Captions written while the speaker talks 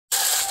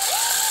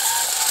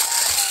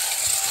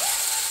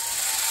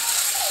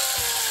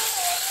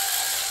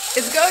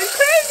It's going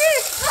crazy!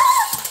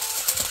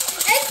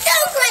 It's so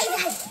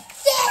crazy!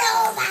 Get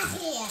over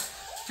here!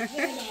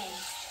 Here it is.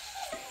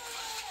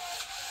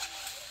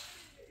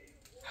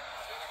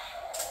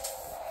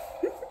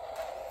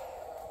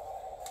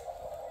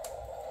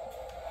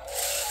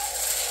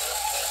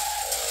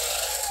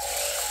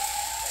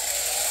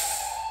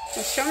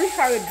 Well, show me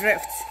how it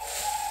drifts.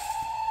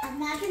 I'm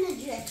not gonna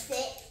drift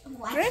it.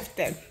 What? Drift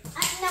it.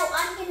 No,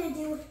 I'm gonna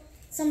do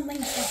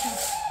something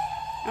special.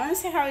 I want to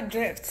see how it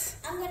drifts.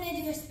 I'm gonna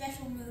do a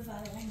special move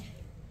I learned.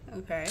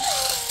 Okay.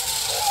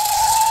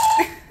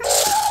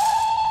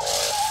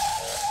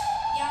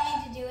 You want me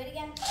to do it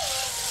again?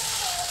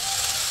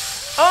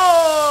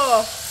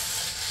 Oh!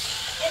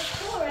 It's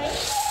cool, right?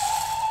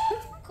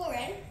 Cool,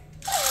 right?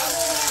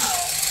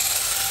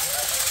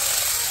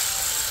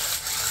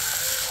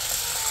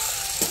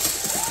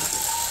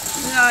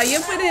 No, you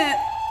put it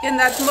in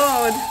that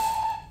mode.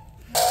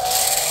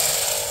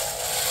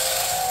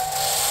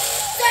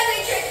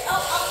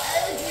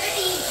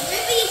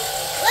 Drippy!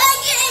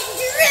 Look at it,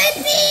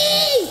 drippy!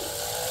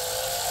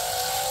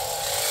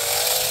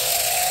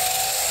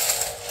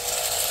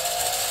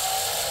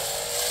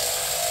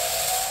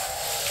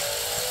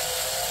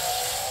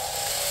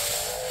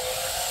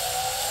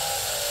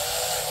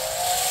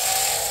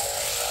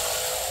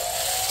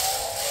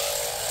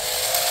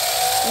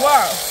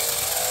 Wow.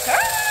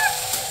 Ah!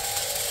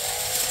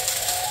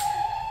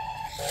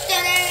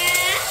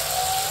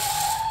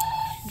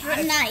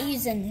 I'm not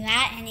using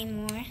that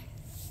anymore.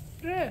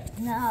 Drift.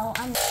 No,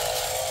 I'm...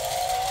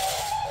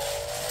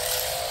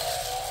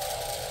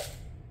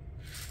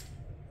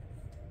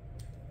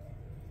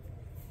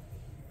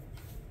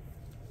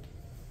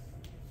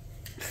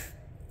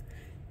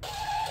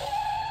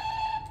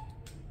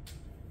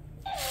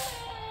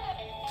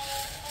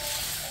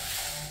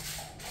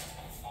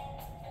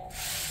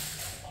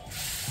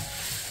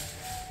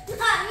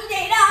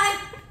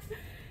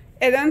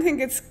 I don't think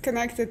it's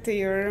connected to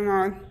your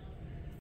remote.